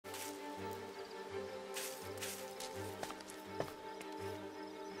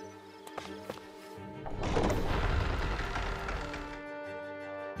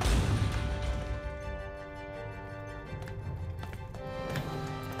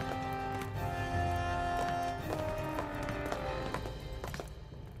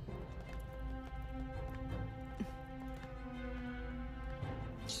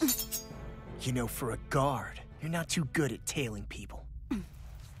You know, for a guard, you're not too good at tailing people.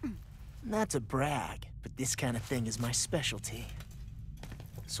 Not to brag, but this kind of thing is my specialty.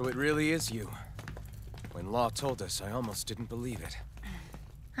 So it really is you. When Law told us, I almost didn't believe it.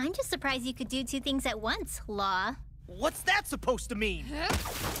 I'm just surprised you could do two things at once, Law. What's that supposed to mean?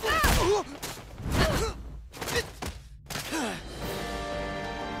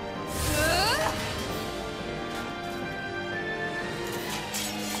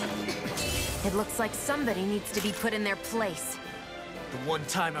 It looks like somebody needs to be put in their place. The one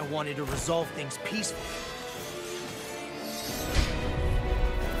time I wanted to resolve things peacefully.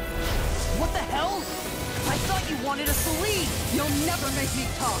 What the hell? I thought you wanted us to leave! You'll never make me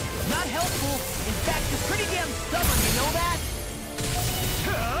talk! Not helpful! In fact, you're pretty damn stubborn, you know that?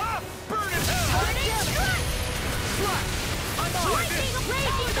 Burn in hell! Burning strike! Strike! I'm on it!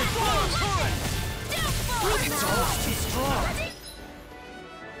 It's all too strong!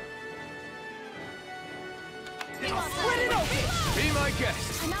 Split it open! Be my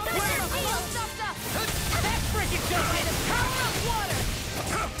guest! That freaking does it! Power up water!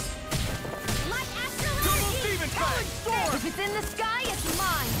 If it's in the sky, it's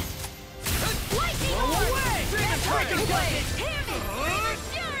mine! Lightning Go away! freaking blade!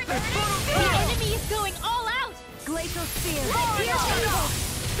 The enemy is going all out! Glacial Spear! Here's Evil!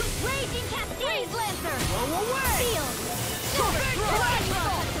 Raging Cascade! Lancer! Go away! Field! Sonic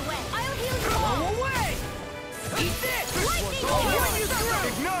Away! I'll heal you all! Go away! Eat this! Lightning I'll Storm! run you through!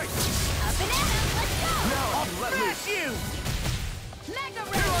 Ignite! Up and at 'em! Let's go! Now I'll smash you! Mega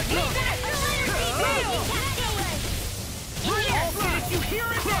Here I Ray! go! Raging Cascade! Did you hear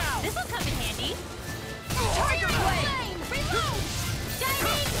it now? This'll come in handy. Tiger Blade! Reload!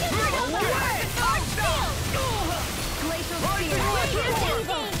 Diving Super Go away! Arch Field! Glacial Lightning Spear!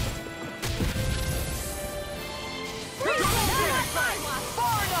 Storm!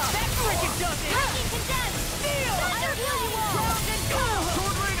 Far enough! That freaking does it! Breaking Condemned! Steel! I'll heal you all!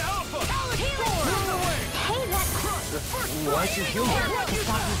 Sword Rain Alpha! Move away! Hey, that Why'd you heal me? To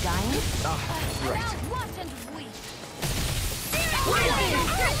stop you dying? Right. Watch and weep!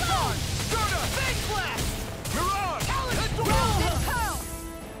 Stardust! Face Blast! Mirage!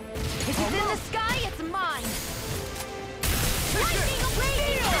 If it's in the sky, it's mine! Lightning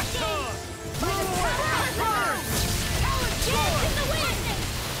Raging Cascade! By the power of Earth! Dance in the wind!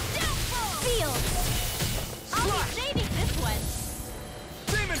 Field! I'll be saving this one!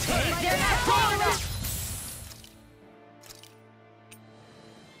 Demon Tank! They're not far enough!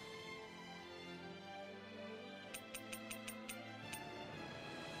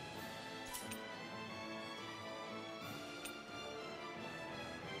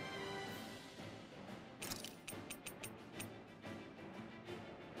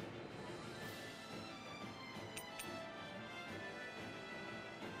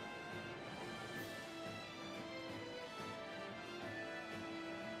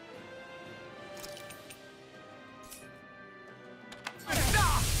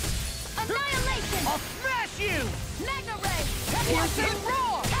 Annihilation! I'll smash you! Mega Ray! Piercing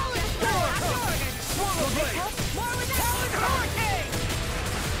Roar! Talon Swallow Blade! More with Talon Hurricane!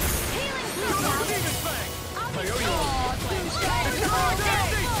 Healing Double Blade! Demon Fang! I'll be Coyote!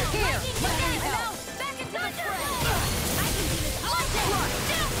 Here! I'm out! Back into the fray! I can do this all day!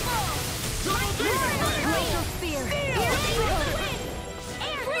 Double Demon Fang! Glacial Spear! Here's Evil!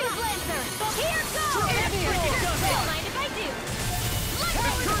 Air Freeze Lancer! Here goes! Don't mind if I do!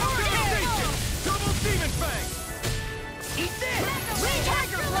 Devastation! Double Demon Fang! Eat this!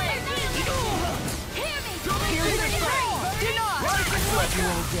 Tiger Blade! Hear me! Double Demon Fang! Rising Let you Legend!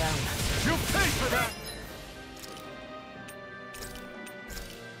 all down. You'll pay for that!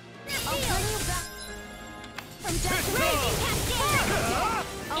 I'll bring you back from death. Pistol! Raging Cascade!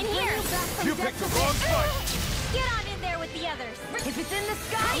 In here! You picked the wrong fight! Get on in there with the others! If it's in the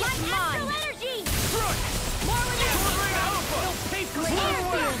sky, Like it's astral mine! energy! Strike! More with Sword Rain that! Alpha! Pay for Blow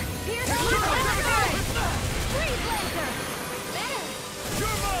away! Here's the Freeze Lancer! Better!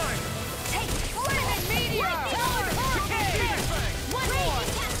 You're mine! Take Lightning Meteor! Demon Fang! One Raging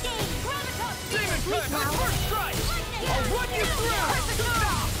Cascade! Graviton! Demon Fang! First strike! I'll run you through!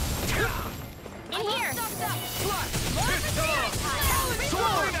 In here! Pistol!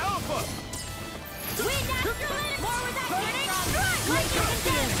 Sword Rain Alpha! Wind astral energy! More with that Lightning strike! Lightning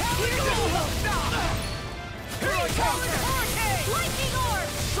Condemned! Here's Evil! Here I come! Lightning Orb!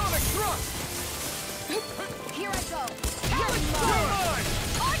 Sonic Thrust! Here I go! You're mine!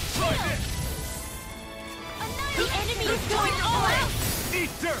 Arch Like Shield! it! The enemy is going all out! Eat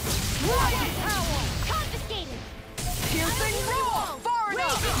dirt! Riot Owl! Confiscated! Piercing Roar! Far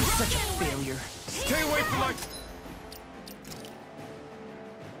enough! You're such a failure. Stay away from my...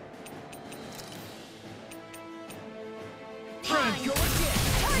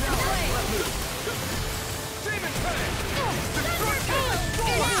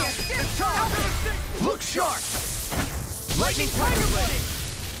 Look sharp! Lightning Tiger Blade!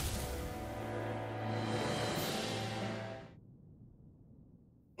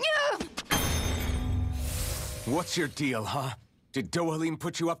 What's your deal, huh? Did Dohalim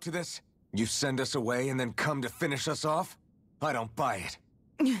put you up to this? You send us away and then come to finish us off? I don't buy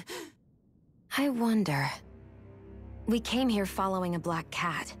it. I wonder. We came here following a black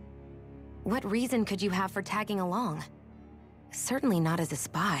cat. What reason could you have for tagging along? Certainly not as a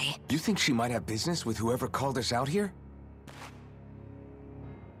spy. You think she might have business with whoever called us out here?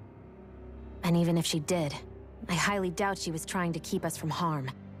 And even if she did, I highly doubt she was trying to keep us from harm.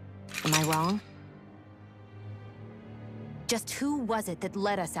 Am I wrong? Just who was it that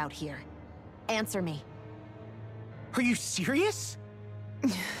led us out here? Answer me. Are you serious?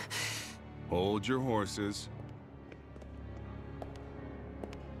 Hold your horses.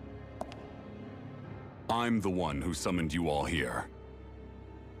 I'm the one who summoned you all here.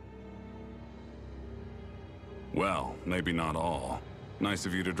 Well, maybe not all. Nice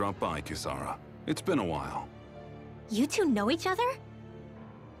of you to drop by, Kisara. It's been a while. You two know each other?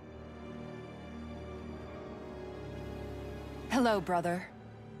 Hello, brother.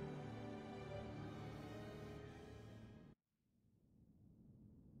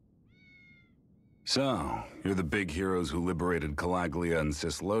 So, you're the big heroes who liberated Calaglia and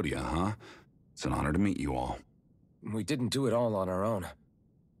Cislodia, huh? It's an honor to meet you all. We didn't do it all on our own.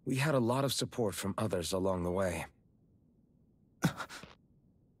 We had a lot of support from others along the way.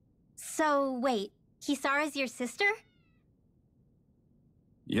 So, wait. Kisara's your sister?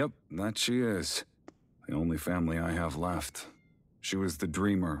 Yep, that she is. The only family I have left. She was the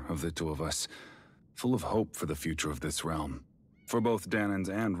dreamer of the two of us, full of hope for the future of this realm. For both Danans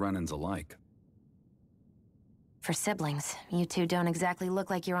and Renans alike. For siblings, you two don't exactly look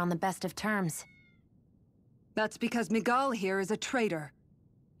like you're on the best of terms. That's because Miguel here is a traitor.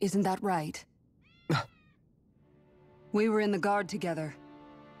 Isn't that right? We were in the Guard together.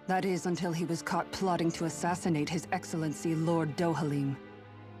 That is, until he was caught plotting to assassinate His Excellency Lord Dohalim.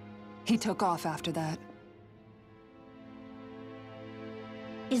 He took off after that.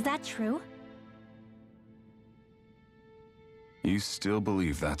 Is that true? You still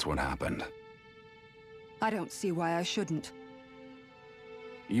believe that's what happened? I don't see why I shouldn't.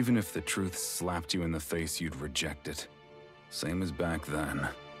 Even if the truth slapped you in the face, you'd reject it. Same as back then.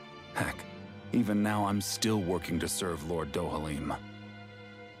 Heck, even now I'm still working to serve Lord Dohalim.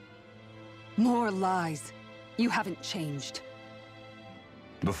 More lies. You haven't changed.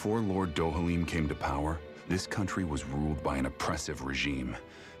 Before Lord Dohalim came to power, this country was ruled by an oppressive regime.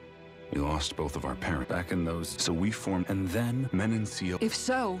 We lost both of our parents back in those, so we formed, and then Menencia. If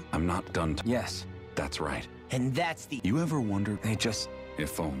so... I'm not done. Yes. That's right. And that's the... You ever wondered? They just...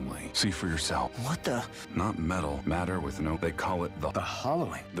 If only. See for yourself. What the... Not metal. Matter with no... They call it the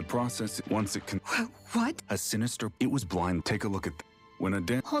hollowing. The process, once it can... What? A sinister... It was blind. Take a look at... When a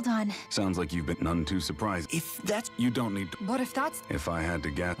Dan... Hold on. Sounds like you've been none too surprised. If that's... You don't need to... What if that's... If I had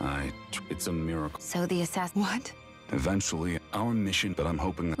to guess, it's a miracle. So the assassin... What? Eventually, our mission, but I'm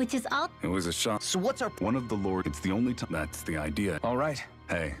hoping that... Which is all... It was a shot. So what's our... One of the Lord... It's the only time... That's the idea. All right.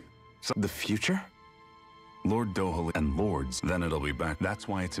 Hey. So The future? Lord Dohalim and Lords, then it'll be back. That's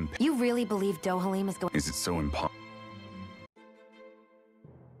why it's You really believe Dohalim is going... Is it so impossible?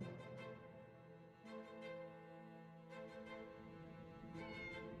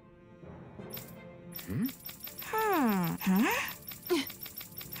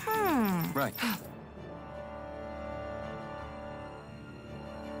 Right.